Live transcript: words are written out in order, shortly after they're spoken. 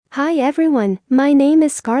Hi everyone, my name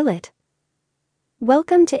is Scarlett.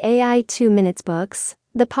 Welcome to AI 2 Minutes Books,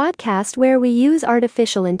 the podcast where we use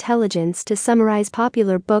artificial intelligence to summarize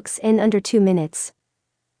popular books in under 2 minutes.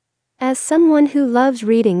 As someone who loves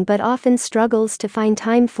reading but often struggles to find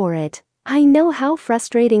time for it, I know how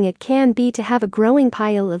frustrating it can be to have a growing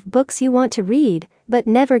pile of books you want to read, but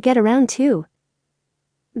never get around to.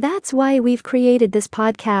 That's why we've created this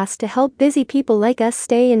podcast to help busy people like us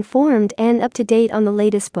stay informed and up to date on the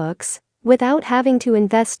latest books, without having to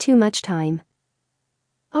invest too much time.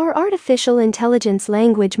 Our artificial intelligence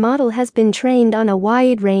language model has been trained on a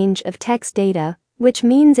wide range of text data, which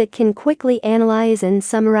means it can quickly analyze and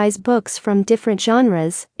summarize books from different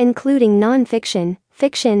genres, including nonfiction,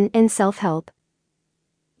 fiction, and self-help.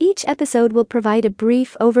 Each episode will provide a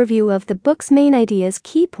brief overview of the book's main ideas,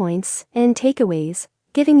 key points, and takeaways,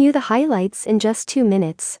 giving you the highlights in just 2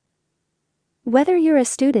 minutes. Whether you're a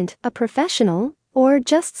student, a professional, or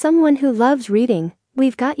just someone who loves reading,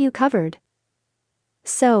 we've got you covered.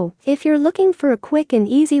 So, if you're looking for a quick and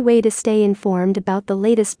easy way to stay informed about the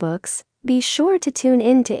latest books, be sure to tune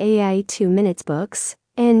in to AI 2 Minutes Books,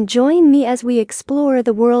 and join me as we explore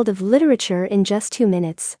the world of literature in just 2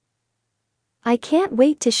 minutes. I can't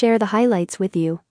wait to share the highlights with you.